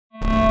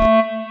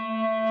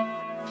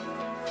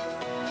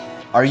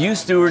Are you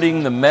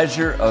stewarding the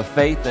measure of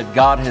faith that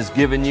God has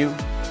given you?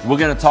 We're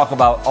going to talk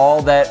about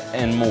all that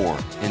and more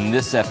in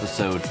this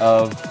episode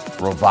of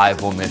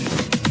Revival Mission.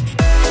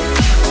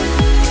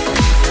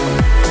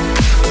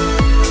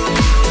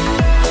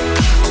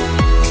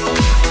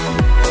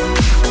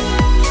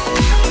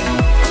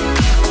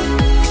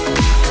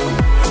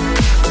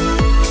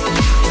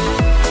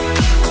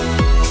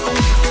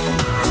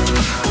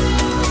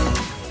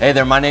 Hey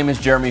there, my name is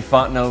Jeremy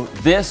Fontenot.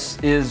 This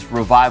is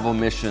Revival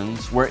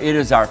Missions, where it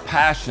is our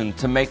passion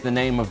to make the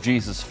name of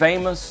Jesus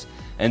famous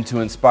and to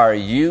inspire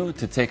you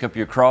to take up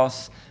your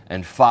cross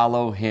and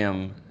follow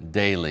Him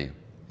daily.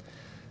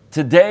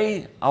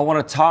 Today, I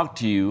want to talk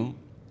to you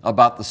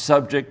about the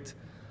subject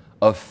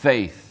of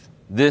faith.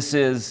 This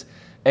is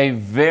a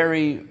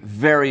very,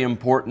 very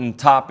important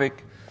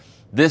topic.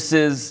 This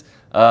is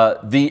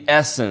the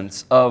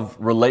essence of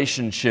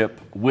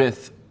relationship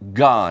with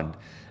God.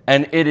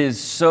 And it is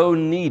so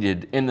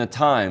needed in the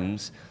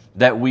times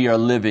that we are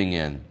living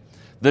in.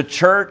 The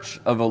church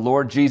of the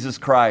Lord Jesus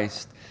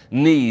Christ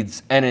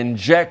needs an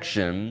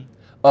injection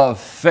of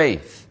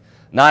faith.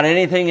 Not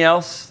anything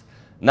else,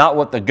 not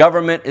what the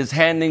government is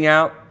handing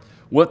out.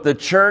 What the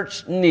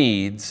church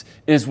needs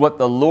is what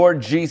the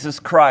Lord Jesus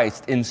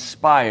Christ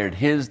inspired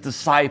His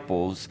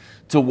disciples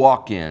to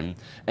walk in,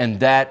 and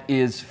that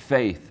is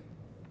faith.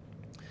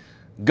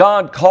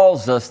 God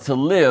calls us to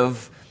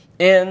live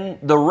in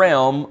the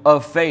realm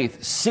of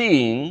faith,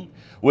 seeing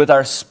with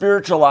our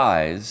spiritual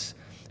eyes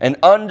and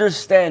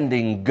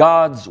understanding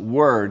God's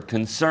word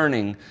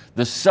concerning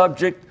the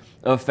subject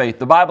of faith.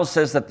 The Bible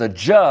says that the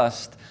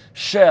just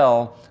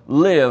shall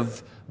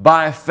live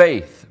by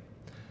faith.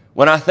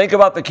 When I think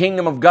about the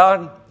kingdom of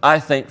God, I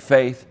think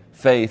faith,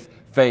 faith,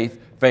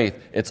 faith,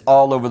 faith. It's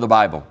all over the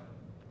Bible.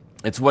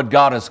 It's what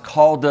God has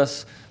called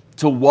us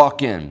to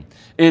walk in.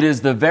 It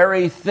is the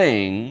very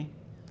thing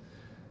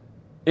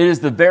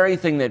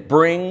that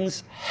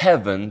brings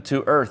heaven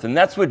to earth. And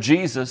that's what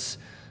Jesus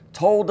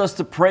told us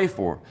to pray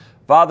for.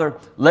 Father,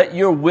 let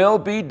your will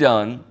be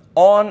done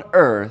on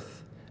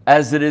earth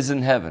as it is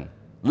in heaven.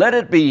 Let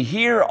it be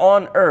here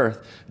on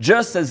earth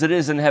just as it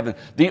is in heaven.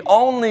 The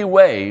only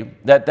way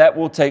that that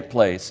will take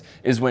place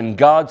is when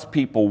God's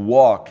people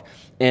walk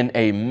in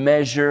a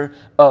measure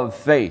of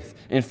faith.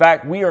 In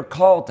fact, we are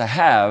called to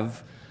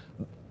have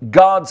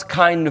God's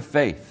kind of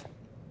faith.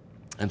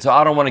 And so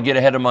I don't want to get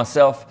ahead of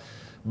myself,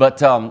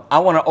 but I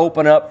want to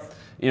open up.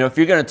 If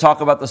you're going to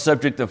talk about the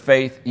subject of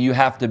faith, you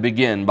have to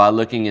begin by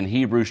looking in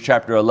Hebrews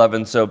chapter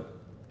 11. So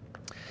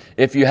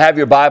if you have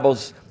your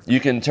Bibles, you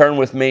can turn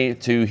with me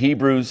to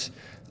Hebrews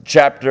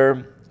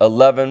chapter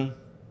 11.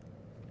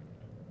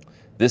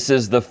 This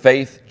is the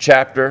faith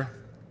chapter,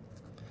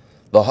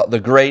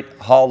 the great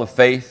hall of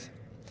faith.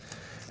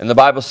 And the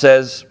Bible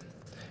says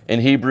in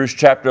Hebrews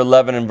chapter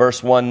 11 and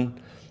verse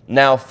 1,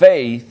 "Now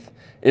faith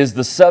is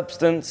the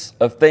substance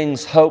of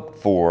things hoped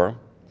for,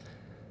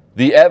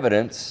 the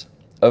evidence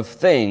of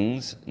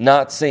things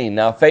not seen."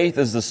 Now, faith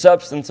is the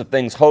substance of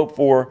things hoped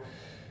for,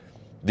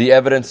 the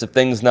evidence of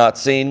things not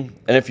seen.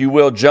 And if you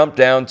will, jump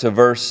down to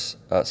verse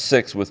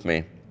 6 with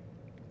me.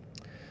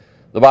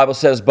 The Bible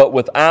says, "But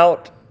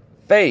without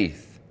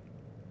faith,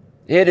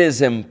 it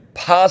is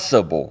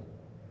impossible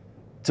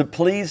to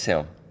please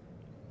Him.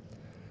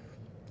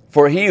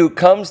 For he who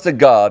comes to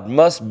God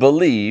must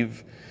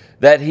believe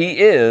that He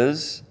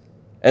is,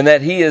 and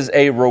that He is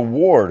a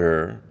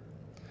rewarder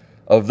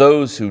of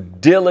those who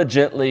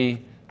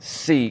diligently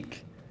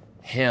seek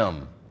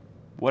Him."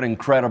 What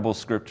incredible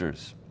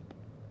scriptures.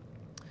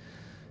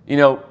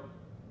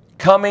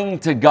 Coming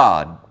to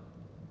God,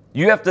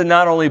 you have to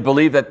not only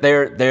believe that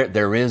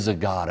there is a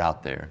God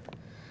out there,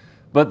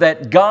 but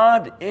that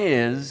God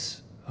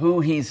is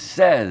who He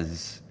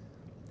says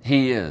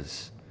He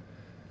is.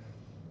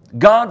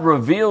 God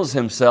reveals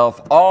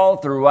Himself all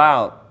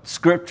throughout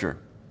Scripture.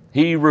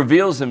 He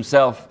reveals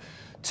Himself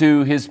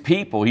to His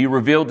people. He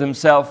revealed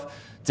Himself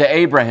to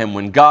Abraham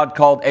when God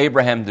called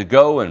Abraham to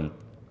go and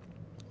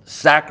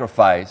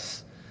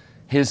sacrifice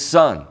his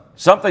son.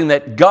 Something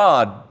that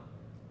God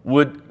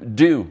would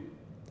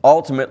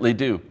ultimately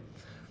do.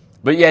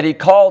 But yet He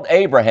called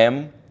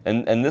Abraham,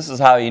 and this is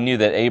how He knew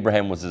that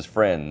Abraham was His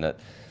friend, that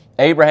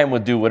Abraham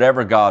would do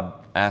whatever God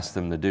asked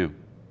him to do.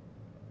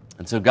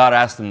 And so God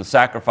asked him to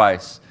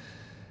sacrifice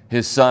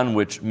his son,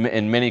 which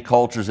in many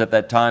cultures at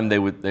that time they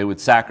would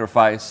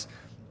sacrifice.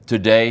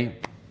 Today,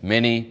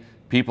 many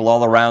people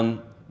all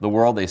around the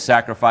world, they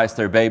sacrifice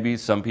their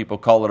babies. Some people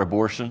call it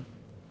abortion.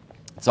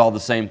 It's all the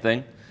same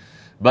thing.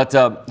 But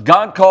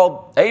God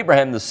called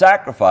Abraham to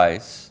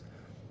sacrifice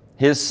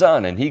his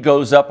son, and he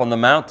goes up on the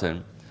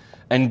mountain,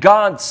 and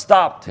God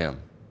stopped him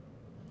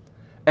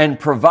and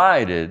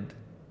provided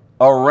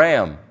a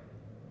ram.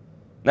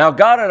 Now,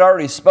 God had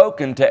already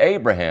spoken to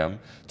Abraham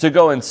to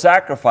go and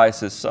sacrifice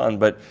his son,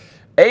 but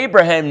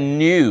Abraham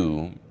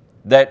knew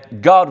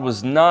that God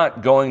was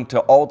not going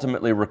to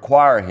ultimately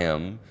require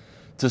him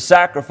to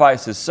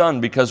sacrifice his son,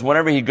 because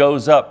whenever he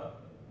goes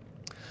up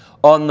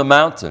on the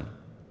mountain,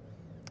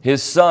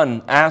 his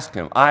son asked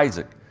him,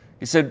 Isaac,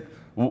 he said,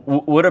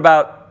 what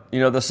about,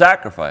 the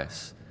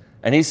sacrifice?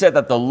 And he said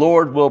that the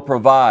Lord will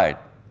provide.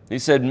 He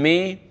said,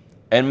 me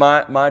and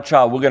my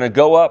child, we're going to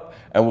go up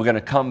and we're going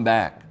to come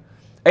back.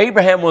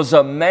 Abraham was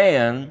a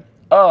man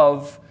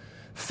of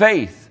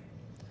faith.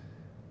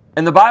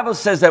 And the Bible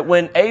says that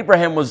when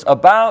Abraham was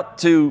about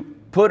to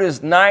put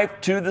his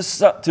knife to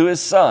his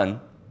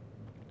son,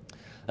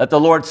 that the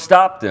Lord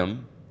stopped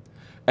him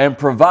and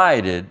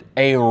provided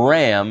a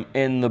ram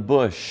in the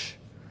bush.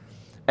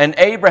 And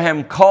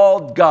Abraham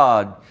called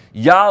God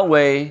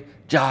Yahweh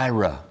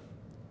Jireh.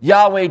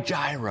 Yahweh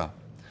Jireh.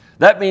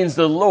 That means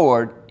the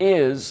Lord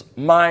is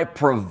my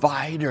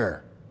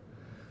provider.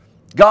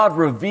 God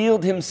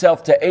revealed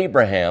himself to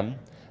Abraham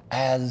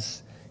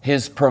as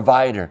his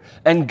provider.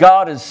 And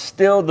God is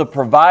still the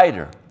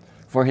provider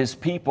for his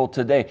people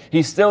today.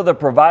 He's still the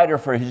provider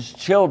for his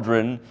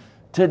children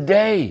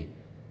today.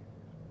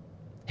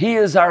 He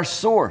is our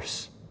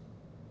source.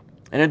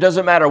 And it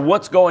doesn't matter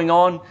what's going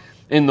on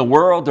in the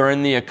world or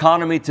in the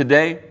economy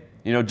today.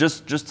 You know,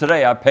 just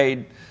today I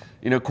paid,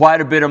 quite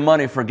a bit of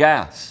money for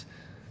gas.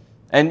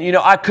 And,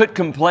 I could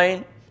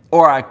complain,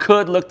 or I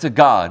could look to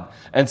God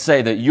and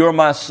say that you're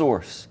my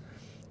source,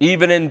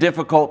 even in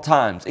difficult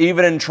times,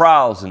 even in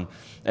trials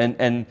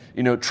and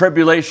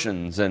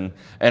tribulations and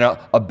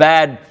a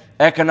bad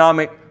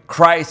economic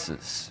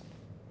crisis.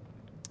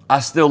 I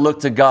still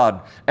look to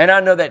God, and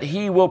I know that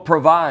He will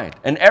provide.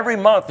 And every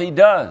month He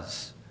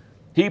does.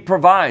 He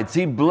provides.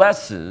 He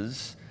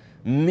blesses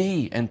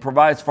me and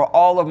provides for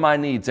all of my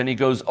needs. And He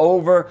goes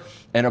over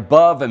and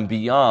above and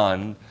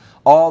beyond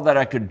all that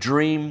I could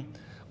dream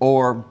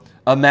or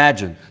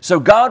imagine. So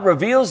God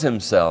reveals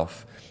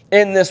Himself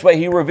in this way.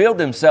 He revealed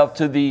Himself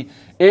to the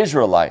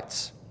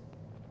Israelites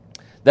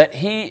that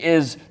He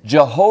is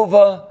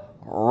Jehovah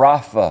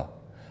Rapha,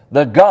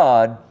 the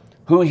God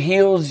who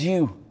heals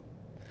you.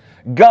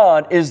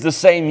 God is the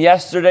same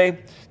yesterday,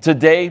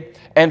 today,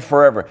 and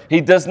forever.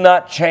 He does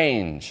not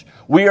change.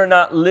 We are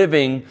not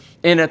living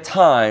in a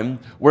time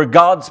where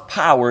God's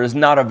power is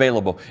not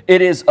available.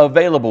 It is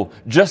available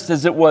just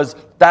as it was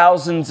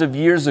thousands of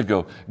years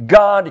ago.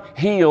 God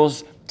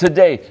heals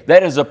today.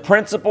 That is a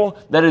principle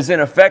that is in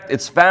effect.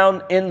 It's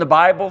found in the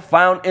Bible,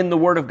 found in the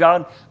Word of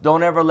God.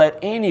 Don't ever let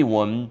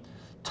anyone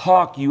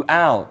talk you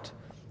out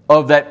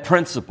of that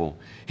principle.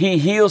 He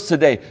heals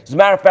today. As a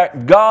matter of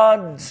fact,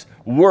 God's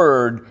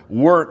Word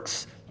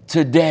works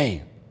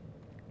today.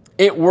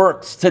 It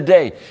works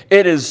today.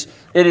 It is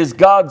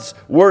God's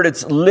Word.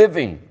 It's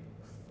living.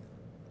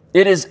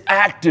 It is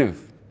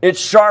active. It's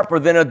sharper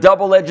than a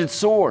double-edged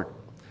sword.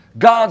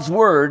 God's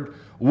Word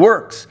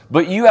works,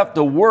 but you have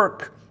to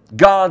work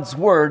God's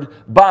Word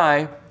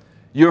by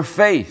your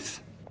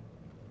faith.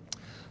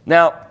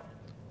 Now,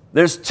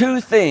 there's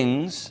two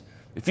things.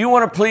 If you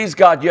want to please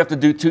God, you have to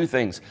do two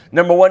things.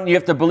 Number one, you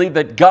have to believe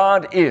that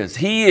God is.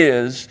 He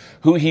is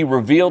who He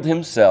revealed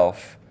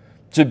Himself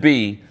to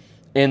be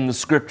in the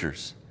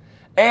Scriptures.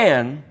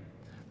 And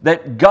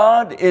that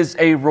God is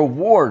a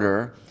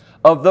rewarder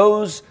of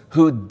those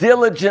who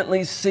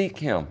diligently seek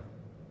Him.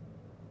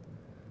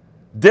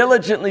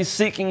 Diligently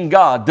seeking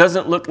God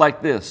doesn't look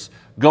like this,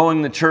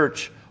 going to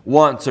church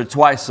once or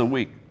twice a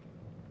week.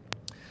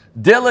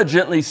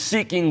 Diligently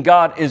seeking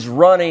God is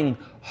running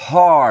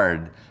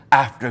hard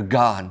after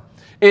God.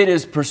 It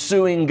is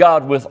pursuing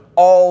God with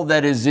all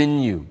that is in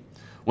you.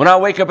 When I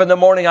wake up in the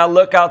morning, I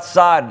look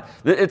outside.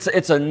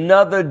 It's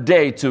another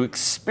day to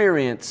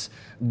experience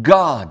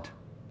God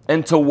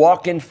and to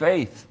walk in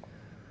faith.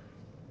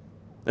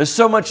 There's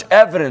so much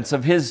evidence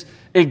of His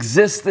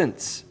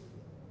existence.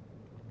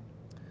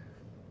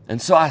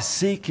 And so I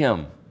seek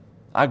Him.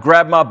 I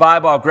grab my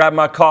Bible, I grab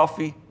my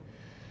coffee,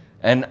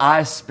 and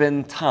I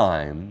spend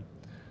time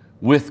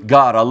with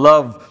God. I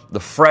love the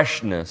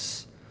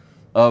freshness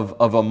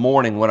of a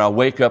morning when I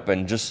wake up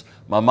and just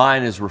my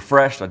mind is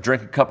refreshed. I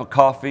drink a cup of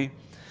coffee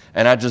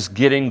and I just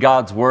get in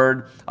God's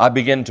Word. I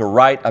begin to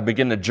write. I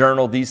begin to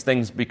journal. These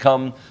things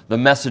become the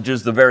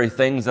messages, the very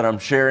things that I'm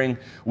sharing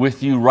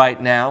with you right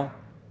now.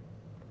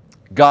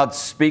 God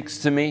speaks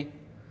to me,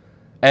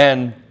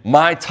 and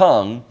my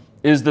tongue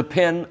is the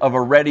pen of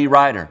a ready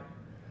writer.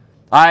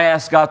 I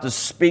ask God to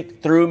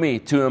speak through me,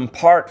 to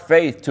impart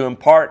faith, to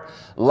impart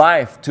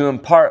life, to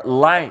impart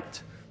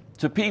light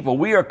to people.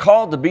 We are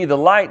called to be the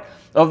light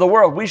of the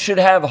world. We should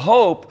have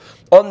hope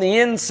on the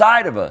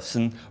inside of us,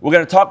 and we're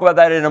going to talk about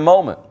that in a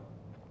moment.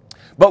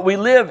 But we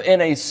live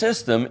in a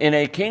system, in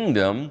a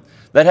kingdom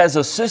that has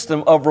a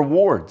system of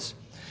rewards.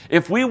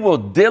 If we will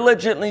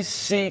diligently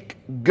seek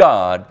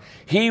God,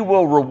 He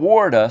will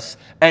reward us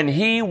and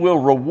He will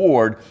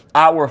reward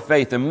our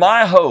faith. And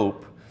my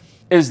hope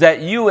is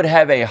that you would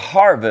have a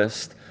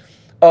harvest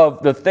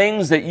of the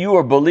things that you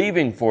are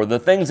believing for, the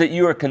things that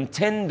you are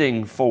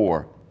contending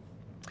for,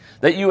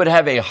 that you would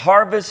have a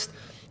harvest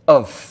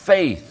of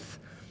faith.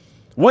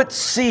 What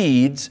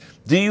seeds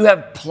do you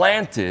have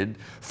planted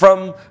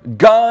from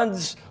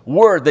God's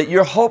Word that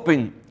you're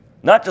hoping,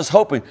 not just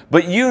hoping,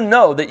 but you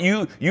know that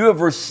you have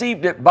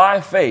received it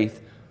by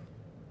faith,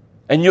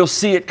 and you'll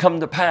see it come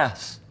to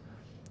pass.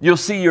 You'll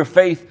see your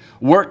faith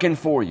working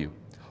for you.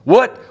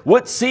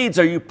 What seeds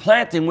are you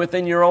planting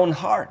within your own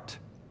heart?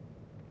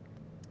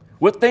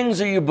 What things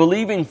are you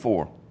believing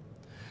for?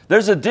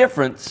 There's a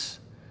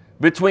difference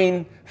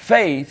between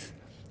faith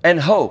and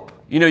hope.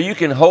 You know, you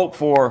can hope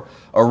for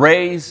a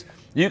raise.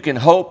 You can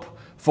hope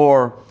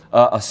for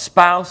a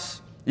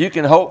spouse. You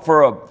can hope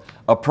for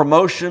a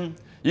promotion.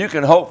 You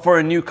can hope for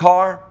a new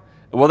car.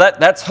 Well,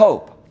 that's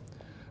hope.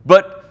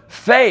 But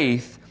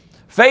faith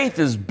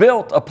is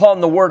built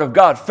upon the Word of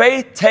God.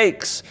 Faith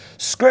takes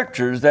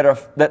scriptures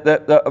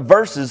that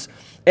verses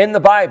in the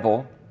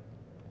Bible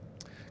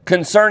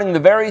concerning the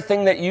very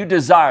thing that you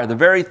desire, the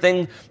very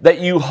thing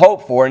that you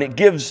hope for, and it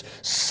gives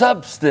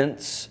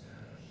substance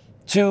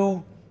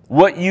to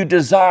what you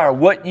desire,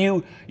 what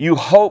you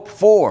hope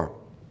for.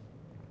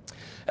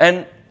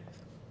 And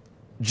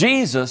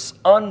Jesus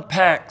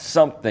unpacks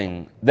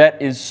something that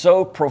is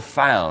so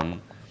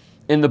profound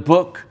in the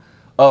book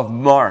of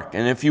Mark.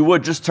 And if you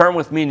would, just turn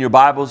with me in your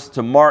Bibles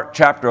to Mark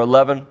chapter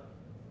 11.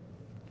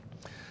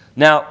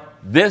 Now,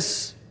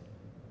 this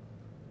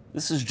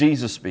is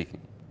Jesus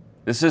speaking.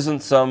 This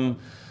isn't some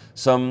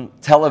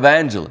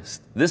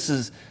televangelist. This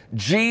is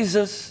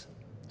Jesus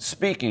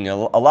speaking. A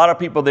lot of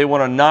people, they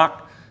want to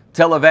knock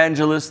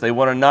televangelists. They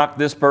want to knock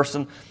this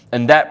person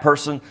and that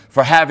person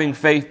for having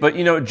faith. But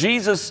you know,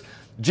 Jesus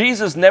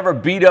never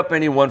beat up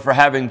anyone for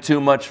having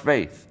too much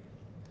faith.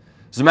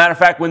 As a matter of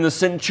fact, when the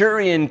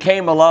centurion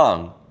came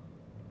along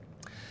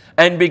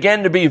and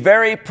began to be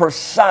very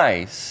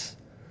precise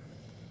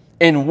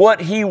in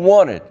what he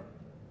wanted,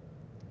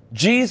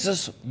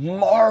 Jesus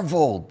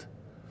marveled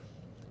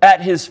at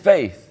his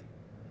faith.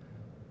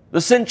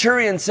 The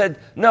centurion said,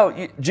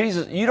 "No,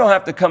 Jesus, you don't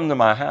have to come to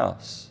my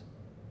house.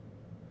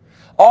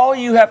 All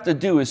you have to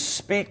do is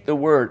speak the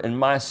word and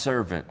my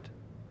servant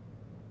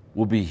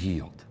will be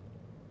healed."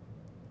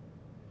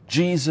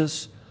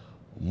 Jesus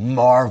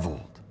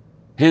marveled.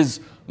 His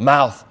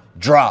mouth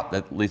dropped.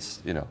 At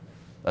least, you know,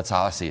 that's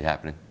how I see it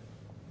happening.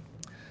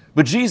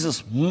 But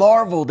Jesus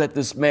marveled at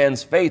this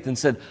man's faith and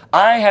said,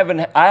 I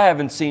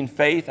haven't seen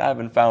faith, I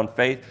haven't found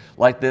faith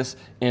like this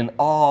in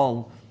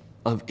all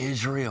of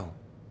Israel.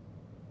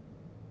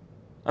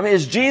 I mean,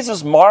 is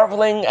Jesus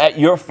marveling at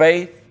your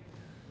faith?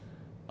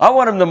 I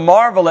want him to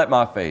marvel at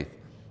my faith.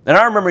 And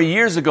I remember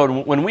years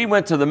ago when we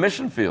went to the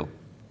mission field,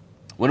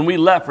 when we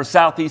left for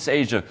Southeast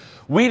Asia,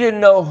 we didn't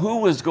know who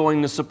was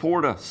going to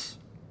support us.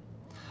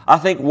 I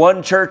think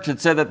one church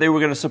had said that they were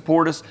going to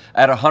support us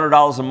at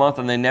 $100 a month,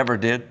 and they never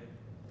did.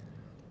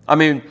 I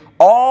mean,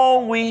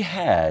 all we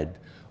had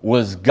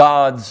was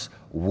God's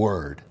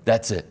Word.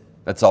 That's it.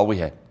 That's all we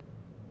had.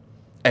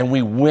 And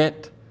we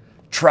went,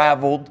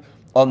 traveled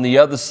on the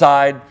other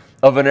side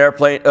of an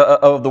airplane,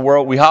 of the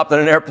world. We hopped in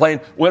an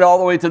airplane, went all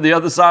the way to the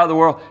other side of the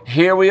world.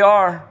 Here we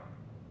are.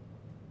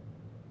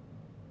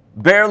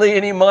 Barely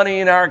any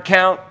money in our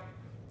account.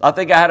 I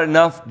think I had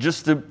enough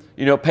just to,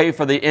 you know, pay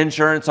for the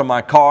insurance on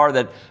my car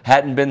that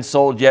hadn't been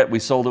sold yet. We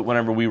sold it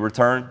whenever we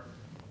returned.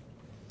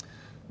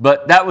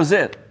 But that was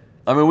it.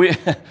 I mean,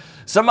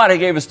 somebody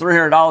gave us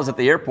 $300 at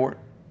the airport.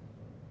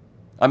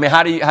 I mean,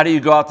 how do you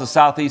go out to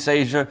Southeast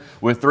Asia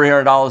with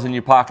 $300 in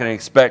your pocket and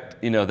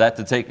expect, you know, that's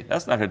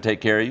not going to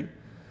take care of you.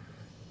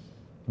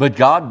 But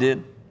God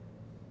did.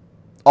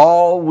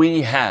 All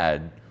we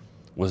had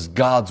was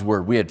God's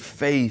Word. We had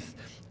faith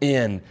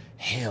in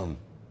Him.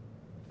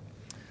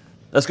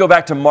 Let's go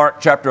back to Mark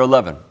chapter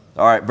 11.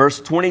 All right, verse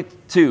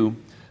 22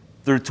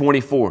 through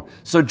 24.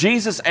 So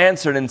Jesus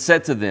answered and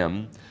said to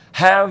them,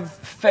 have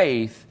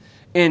faith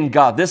in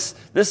God. This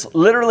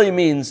literally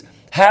means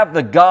have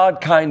the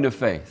God kind of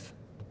faith.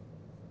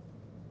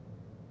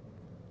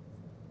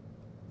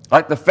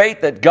 Like the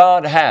faith that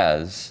God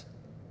has,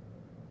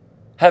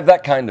 have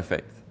that kind of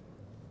faith.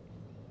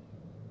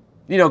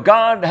 You know,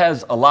 God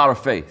has a lot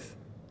of faith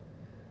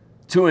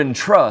to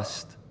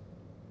entrust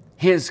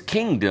His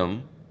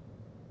kingdom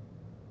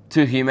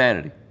to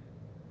humanity.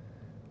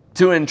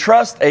 To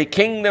entrust a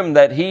kingdom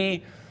that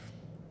He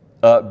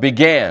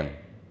began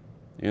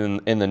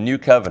in the new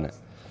covenant.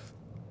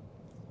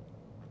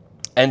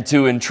 And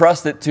to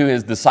entrust it to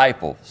His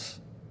disciples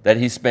that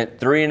He spent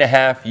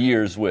 3.5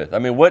 years with. I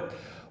mean, what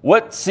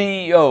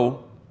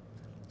CEO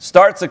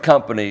starts a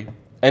company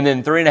and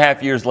then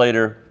 3.5 years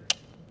later,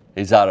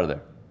 he's out of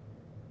there?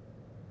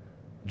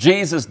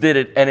 Jesus did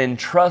it and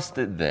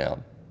entrusted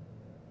them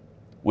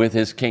with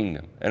His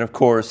kingdom. And of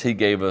course, He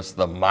gave us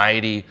the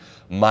mighty,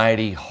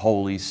 mighty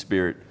Holy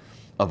Spirit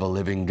of a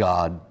living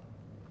God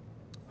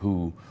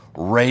who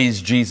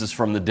raised Jesus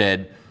from the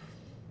dead.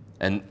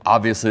 And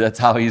obviously, that's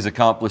how He's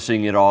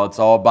accomplishing it all. It's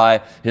all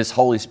by His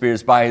Holy Spirit.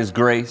 It's by His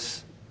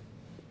grace.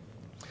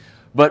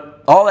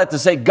 But all that to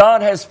say,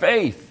 God has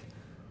faith.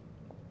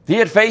 He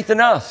had faith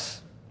in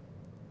us.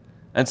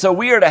 And so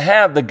we are to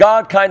have the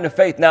God kind of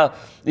faith. Now,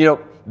 you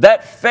know,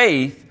 that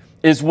faith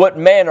is what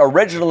man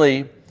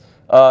originally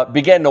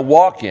began to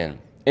walk in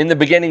the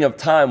beginning of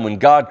time when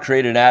God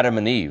created Adam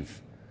and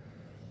Eve.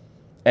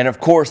 And of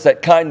course,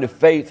 that kind of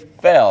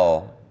faith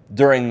fell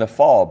during the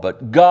fall.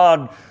 But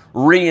God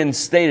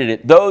reinstated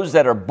it. Those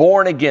that are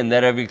born again,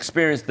 that have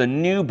experienced the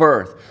new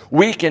birth,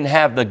 we can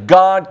have the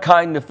God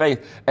kind of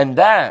faith. And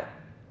that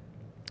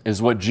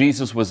is what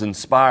Jesus was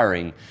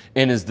inspiring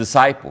in His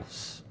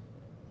disciples.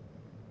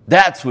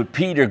 That's what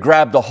Peter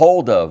grabbed a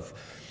hold of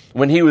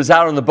when he was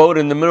out on the boat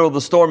in the middle of the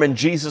storm and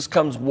Jesus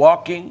comes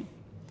walking.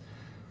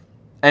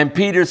 And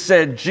Peter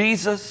said,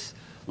 Jesus,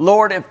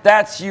 Lord, if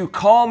that's you,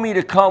 call me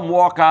to come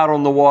walk out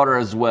on the water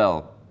as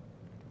well.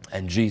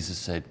 And Jesus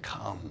said,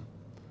 come,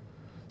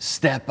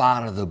 step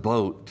out of the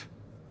boat.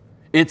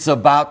 It's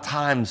about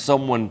time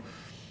someone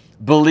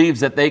believes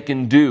that they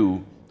can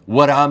do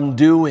what I'm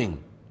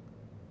doing.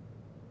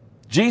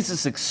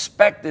 Jesus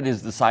expected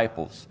his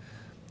disciples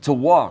to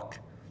walk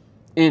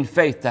in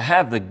faith, to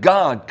have the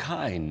God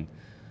kind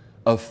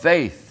of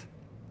faith.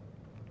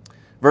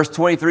 Verse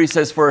 23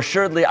 says, for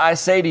assuredly I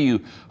say to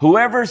you,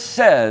 whoever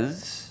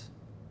says,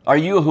 are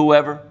you a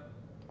whoever?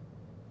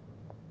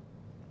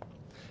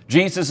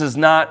 Jesus is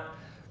not,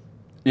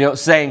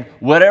 saying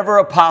whatever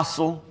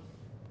apostle,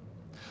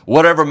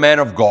 whatever man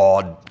of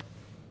God.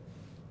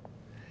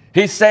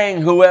 He's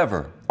saying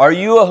whoever. Are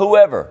you a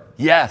whoever?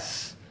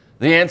 Yes.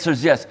 The answer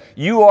is yes.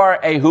 You are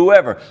a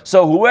whoever.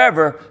 So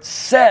whoever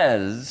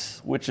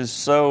says, which is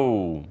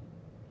so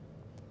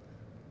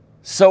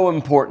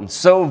important,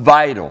 so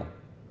vital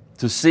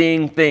to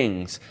seeing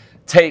things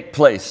take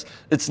place.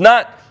 It's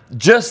not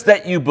just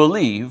that you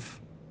believe,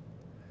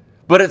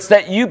 but it's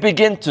that you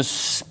begin to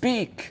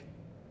speak.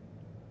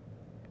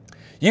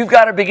 You've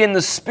got to begin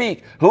to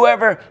speak.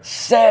 Whoever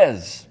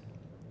says.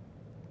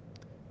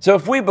 So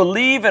if we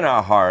believe in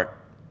our heart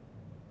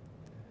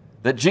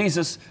that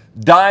Jesus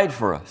died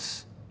for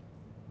us,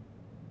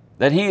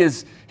 that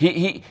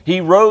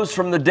he rose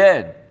from the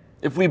dead,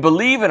 if we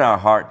believe in our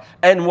heart,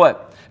 and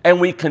what? And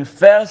we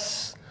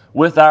confess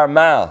with our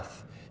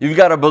mouth. You've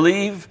got to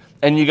believe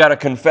and you got to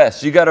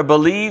confess. You got to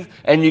believe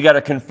and you got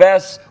to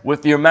confess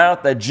with your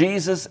mouth that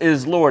Jesus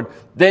is Lord.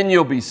 Then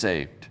you'll be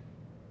saved.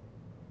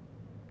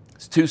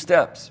 It's 2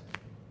 steps.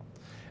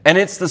 And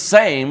it's the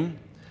same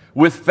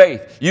with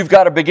faith. You've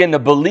got to begin to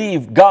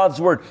believe God's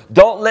word.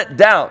 Don't let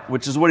doubt,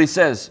 which is what he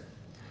says.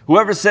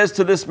 Whoever says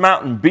to this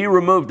mountain, be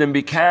removed and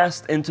be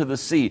cast into the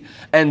sea,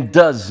 and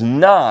does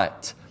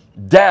not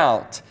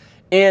doubt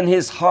in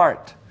his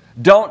heart.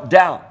 Don't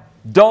doubt.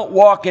 Don't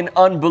walk in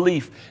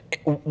unbelief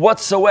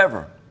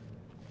whatsoever.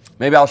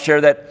 Maybe I'll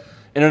share that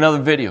in another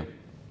video.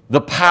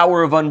 The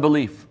power of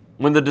unbelief.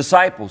 When the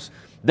disciples,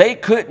 they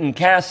couldn't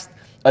cast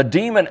a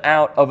demon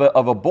out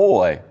of a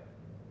boy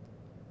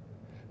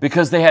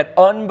because they had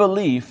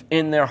unbelief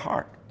in their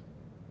heart.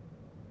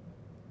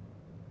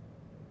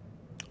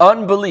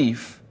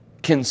 Unbelief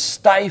can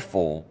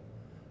stifle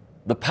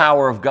the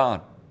power of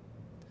God.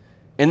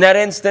 In that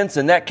instance,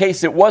 in that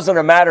case, it wasn't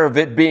a matter of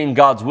it being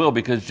God's will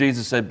because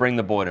Jesus said, bring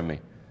the boy to me.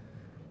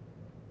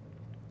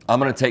 I'm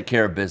going to take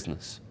care of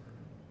business.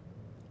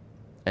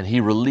 And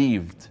he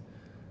relieved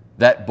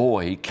that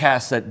boy. He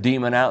cast that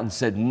demon out and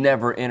said,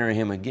 never enter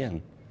him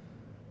again.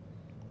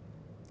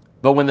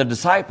 But when the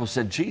disciples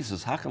said,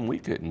 Jesus, how come we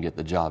couldn't get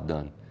the job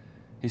done?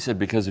 He said,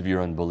 because of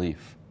your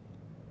unbelief.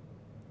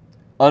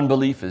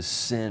 Unbelief is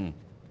sin.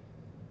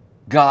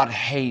 God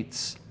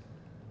hates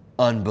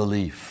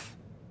unbelief.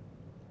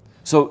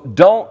 So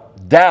don't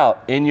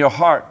doubt in your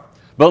heart,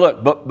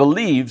 but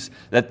believes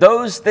that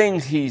those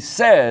things he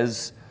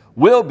says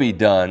will be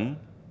done.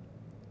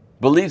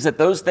 Believes that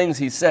those things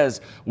he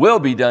says will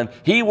be done.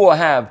 He will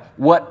have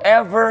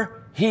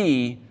whatever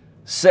he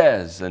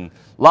says. And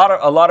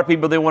a lot of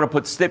people, they want to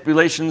put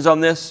stipulations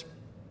on this.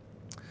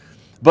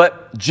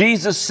 But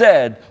Jesus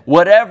said,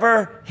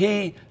 whatever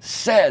he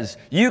says,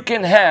 you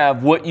can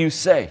have what you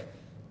say.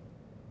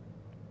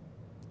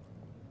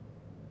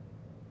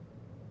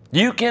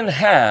 You can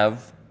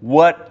have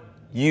what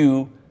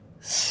you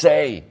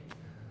say.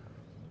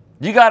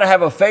 You got to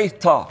have a faith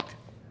talk.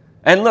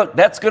 And look,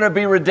 that's going to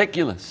be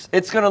ridiculous.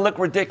 It's going to look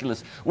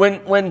ridiculous.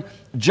 When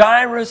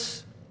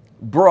Jairus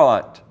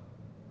brought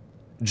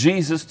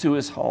Jesus to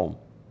his home,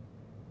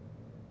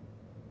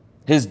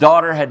 his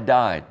daughter had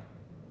died.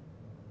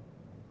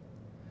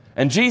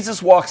 And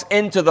Jesus walks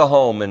into the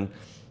home, and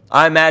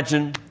I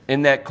imagine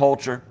in that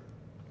culture,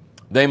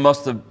 they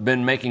must have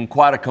been making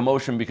quite a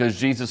commotion because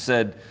Jesus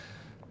said,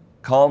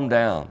 calm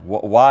down.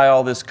 Why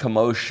all this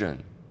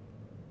commotion?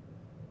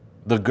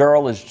 The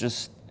girl is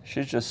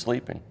she's just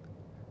sleeping.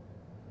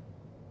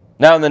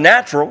 Now in the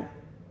natural,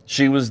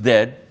 she was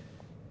dead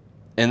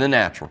in the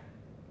natural.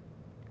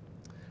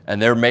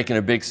 And they're making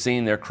a big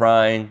scene, they're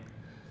crying.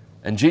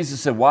 And Jesus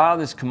said, why all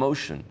this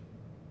commotion?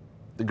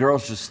 The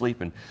girl's just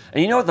sleeping.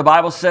 And you know what the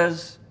Bible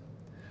says?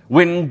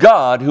 When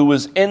God, who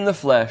was in the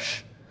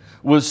flesh,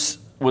 was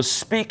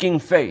speaking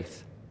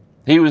faith,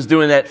 he was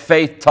doing that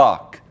faith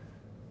talk.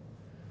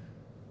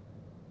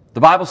 The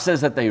Bible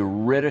says that they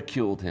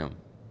ridiculed him.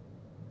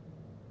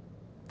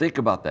 Think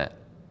about that.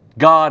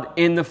 God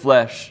in the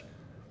flesh,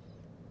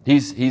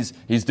 he's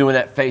doing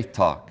that faith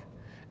talk.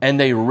 And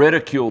they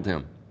ridiculed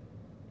him.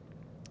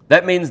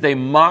 That means they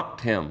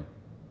mocked him.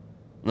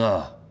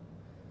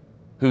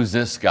 Who's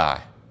this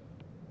guy?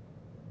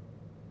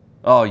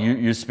 Oh,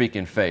 you're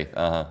speaking faith.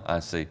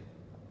 I see.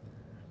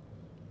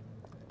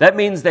 That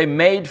means they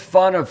made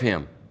fun of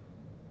him.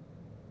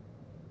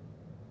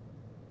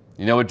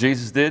 You know what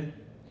Jesus did?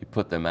 He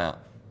put them out.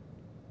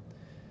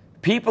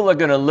 people are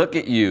going to look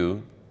at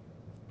you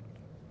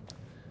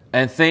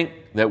and think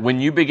that when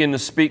you begin to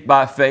speak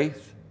by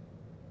faith,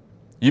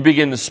 you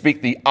begin to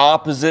speak the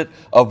opposite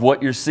of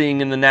what you're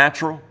seeing in the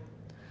natural,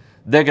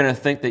 they're going to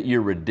think that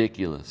you're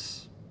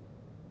ridiculous.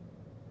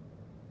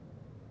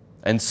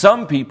 And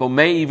some people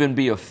may even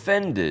be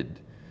offended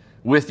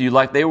with you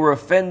like they were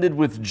offended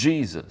with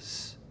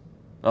Jesus.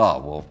 Oh,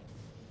 well,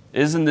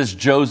 isn't this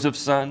Joseph's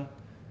son?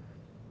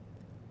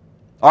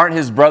 Aren't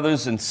his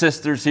brothers and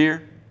sisters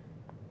here?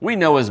 We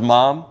know his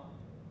mom.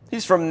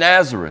 He's from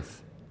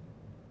Nazareth.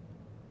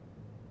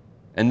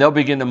 And they'll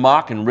begin to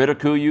mock and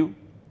ridicule you.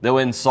 They'll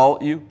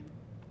insult you.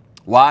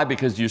 Why?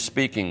 Because you're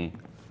speaking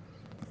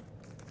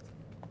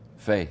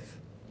faith.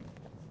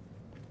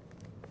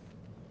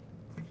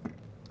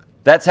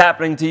 That's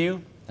happening to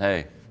you?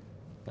 Hey,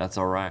 that's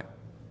all right.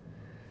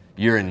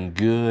 You're in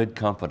good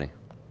company.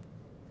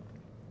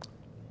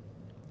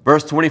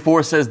 Verse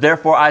 24 says,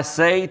 therefore I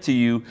say to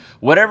you,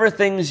 whatever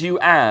things you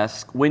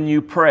ask when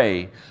you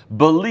pray,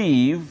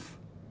 believe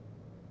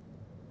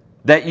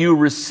that you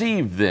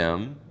receive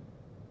them,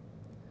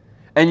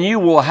 and you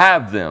will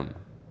have them.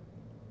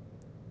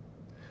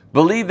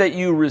 Believe that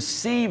you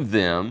receive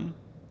them,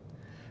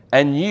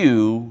 and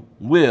you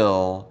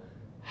will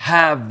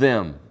have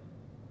them.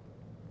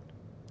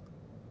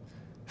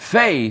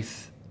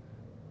 Faith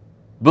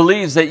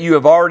believes that you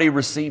have already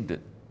received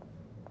it.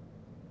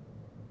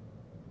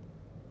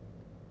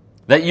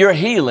 That your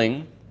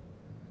healing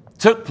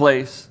took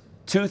place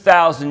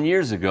 2,000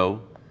 years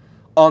ago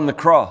on the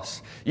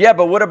cross. Yeah,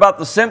 but what about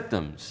the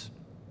symptoms?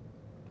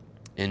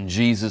 In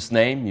Jesus'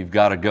 name, you've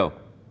got to go.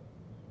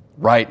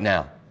 Right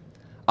now.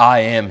 I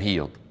am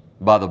healed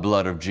by the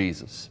blood of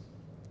Jesus.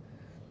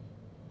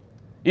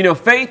 You know,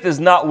 faith is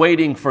not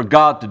waiting for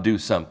God to do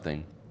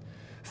something.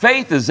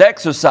 Faith is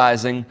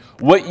exercising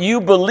what you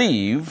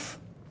believe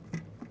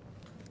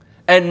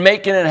and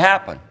making it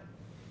happen.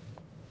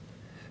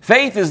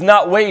 Faith is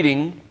not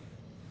waiting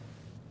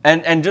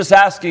and just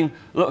asking,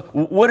 look,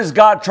 what is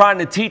God trying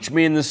to teach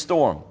me in this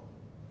storm?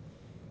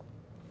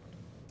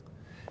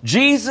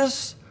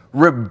 Jesus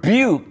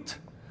rebuked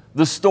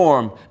the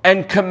storm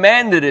and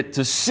commanded it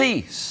to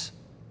cease.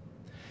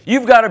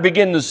 You've got to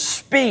begin to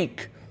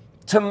speak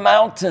to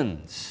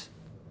mountains.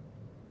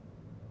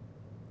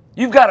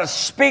 You've got to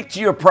speak to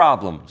your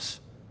problems.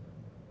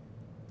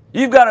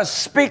 You've got to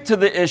speak to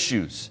the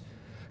issues.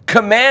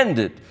 Command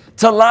it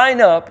to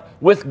line up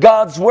with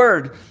God's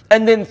Word.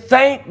 And then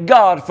thank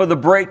God for the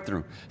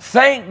breakthrough.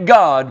 Thank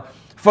God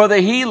for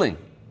the healing.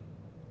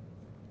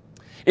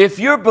 If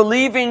you're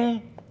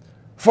believing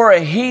for a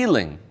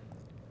healing,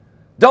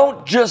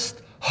 don't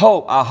just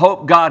hope, I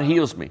hope God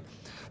heals me.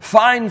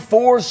 Find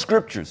 4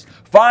 scriptures.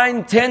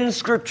 Find 10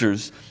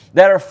 scriptures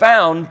that are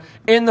found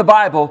in the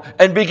Bible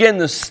and begin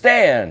to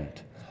stand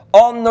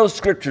on those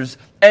scriptures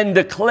and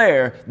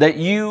declare that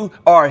you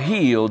are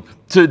healed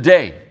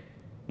today.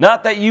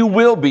 Not that you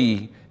will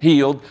be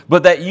healed,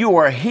 but that you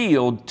are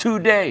healed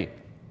today.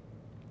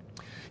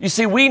 You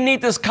see, we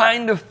need this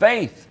kind of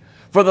faith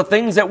for the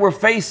things that we're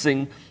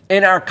facing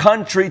in our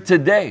country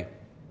today.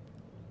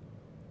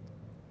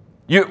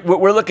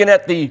 We're looking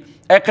at the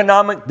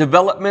economic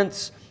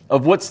developments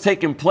of what's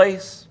taking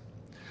place.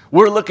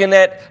 We're looking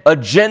at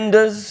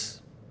agendas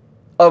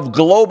of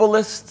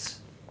globalists.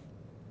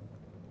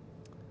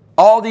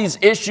 All these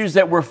issues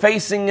that we're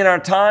facing in our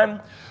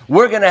time,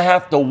 we're going to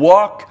have to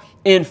walk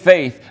in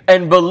faith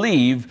and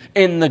believe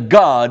in the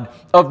God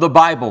of the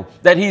Bible,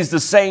 that He's the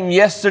same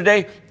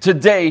yesterday,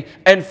 today,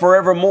 and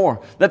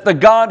forevermore. That the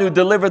God who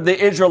delivered the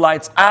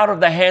Israelites out of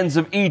the hands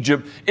of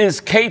Egypt is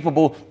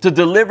capable to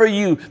deliver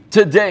you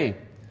today.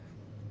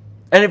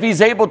 And if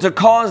He's able to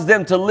cause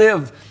them to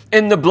live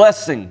in the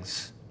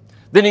blessings,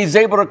 then He's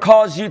able to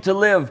cause you to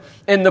live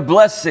in the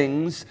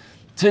blessings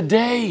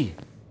today.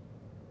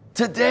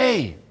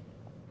 Today.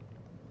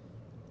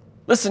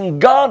 Listen,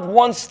 God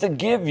wants to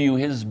give you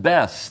His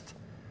best.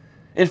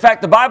 In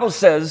fact, the Bible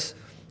says,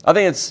 I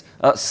think it's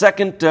 1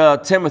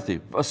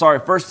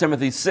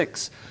 Timothy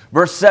 6,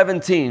 verse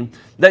 17,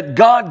 that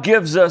God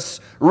gives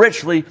us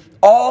richly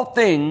all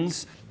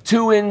things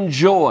to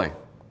enjoy.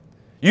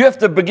 You have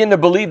to begin to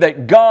believe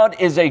that God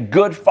is a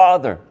good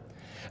Father,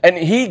 and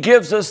He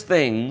gives us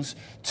things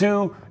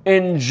to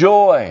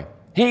enjoy.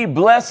 He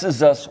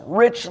blesses us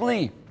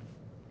richly.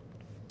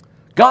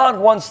 God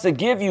wants to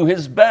give you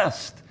His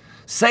best.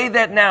 Say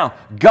that now.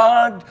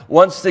 God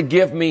wants to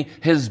give me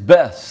His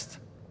best.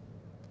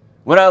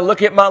 When I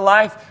look at my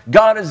life,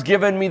 God has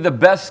given me the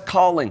best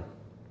calling.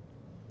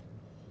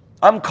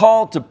 I'm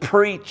called to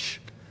preach,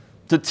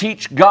 to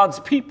teach God's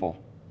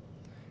people.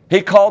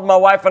 He called my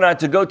wife and I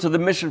to go to the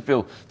mission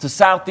field, to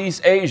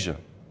Southeast Asia.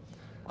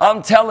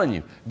 I'm telling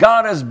you,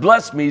 God has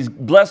blessed me. He's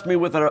blessed me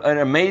with an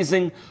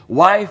amazing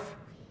wife.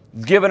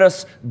 He's given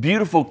us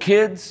beautiful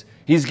kids.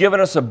 He's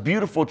given us a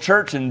beautiful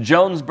church in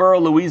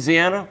Jonesboro,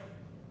 Louisiana.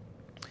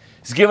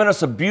 He's given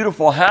us a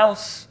beautiful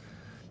house.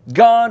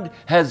 God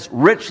has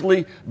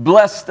richly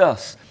blessed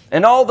us.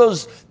 And all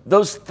those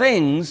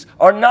things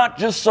are not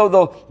just so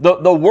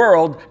the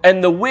world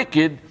and the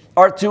wicked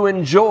are to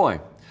enjoy.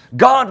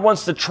 God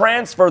wants to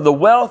transfer the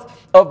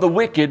wealth of the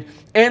wicked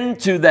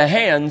into the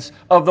hands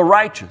of the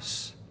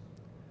righteous.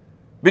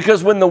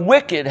 Because when the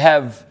wicked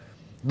have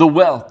the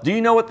wealth, do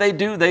you know what they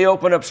do? They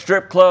open up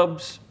strip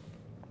clubs,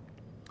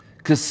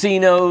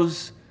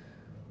 casinos,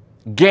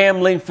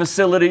 gambling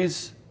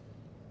facilities,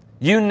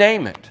 you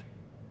name it.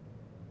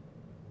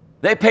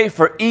 They pay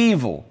for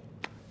evil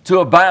to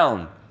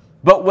abound.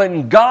 But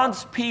when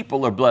God's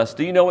people are blessed,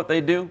 do you know what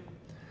they do?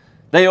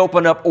 They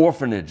open up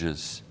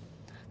orphanages.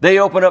 They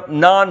open up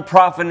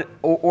non-profit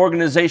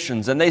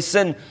organizations, and they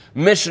send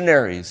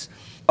missionaries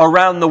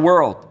around the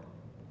world.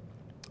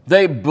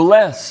 They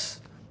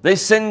bless.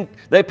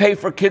 They pay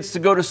for kids to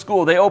go to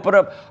school. They open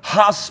up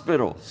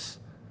hospitals.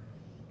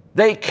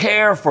 They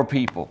care for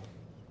people.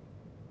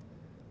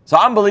 So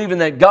I'm believing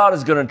that God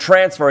is going to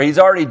transfer. He's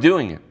already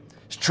doing it.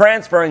 He's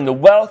transferring the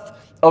wealth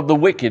of the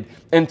wicked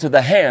into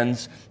the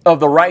hands of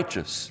the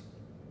righteous.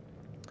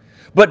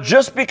 But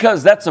just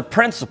because that's a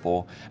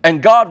principle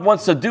and God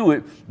wants to do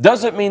it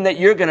doesn't mean that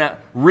you're going to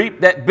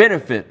reap that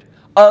benefit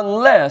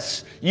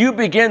unless you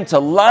begin to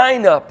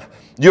line up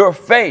your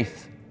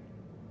faith,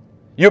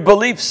 your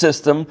belief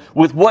system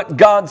with what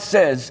God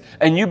says,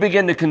 and you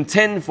begin to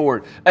contend for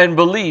it and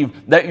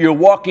believe that you're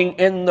walking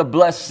in the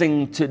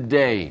blessing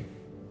today.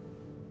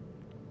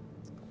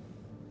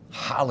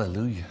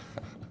 Hallelujah.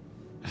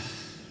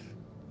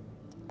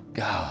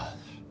 God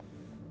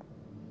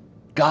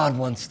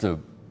wants to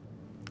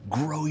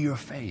grow your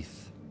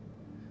faith.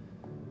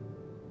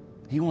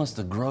 He wants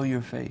to grow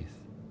your faith.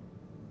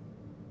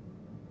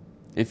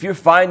 If you're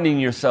finding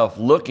yourself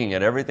looking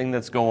at everything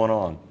that's going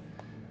on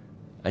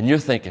and you're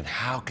thinking,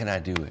 how can I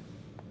do it?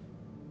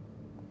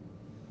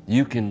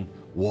 You can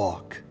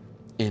walk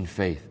in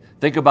faith.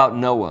 Think about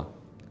Noah.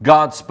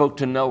 God spoke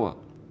to Noah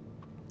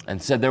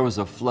and said there was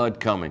a flood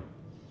coming.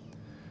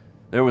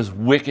 There was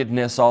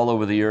wickedness all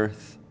over the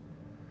earth.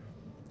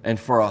 And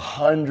for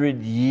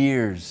 100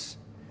 years,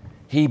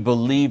 he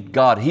believed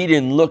God. He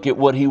didn't look at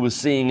what he was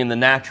seeing in the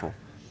natural.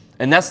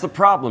 And that's the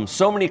problem.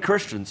 So many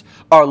Christians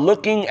are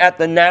looking at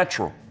the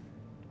natural.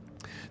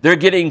 They're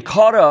getting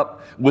caught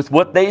up with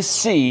what they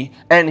see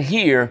and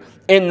hear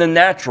in the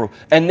natural.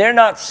 And they're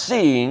not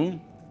seeing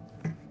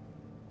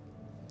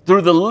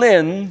through the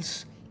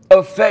lens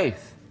of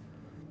faith.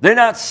 They're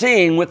not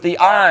seeing with the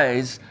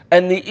eyes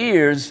and the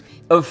ears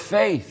of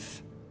faith.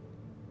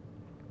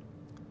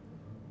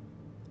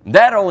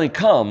 That only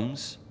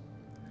comes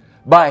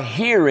by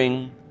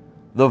hearing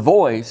the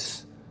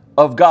voice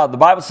of God. The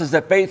Bible says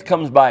that faith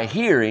comes by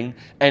hearing,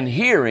 and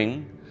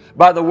hearing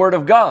by the Word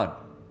of God.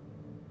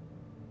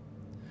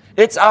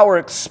 It's our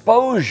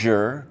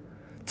exposure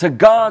to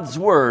God's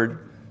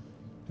Word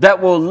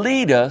that will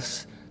lead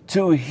us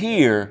to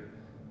hear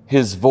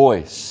His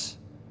voice.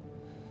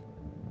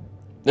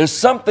 There's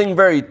something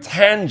very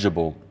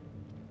tangible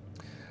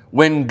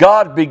when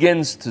God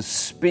begins to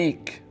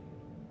speak.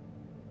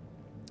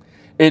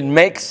 It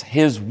makes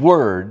His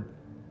Word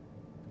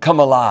come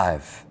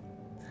alive.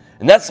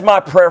 And that's my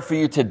prayer for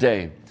you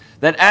today.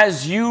 That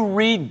as you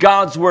read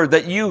God's Word,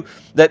 that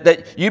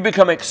you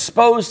become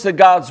exposed to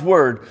God's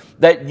Word,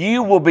 that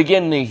you will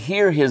begin to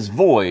hear His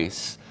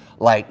voice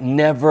like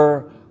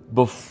never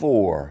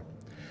before.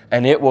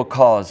 And it will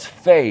cause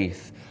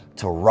faith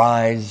to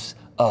rise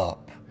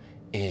up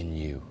in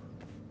you.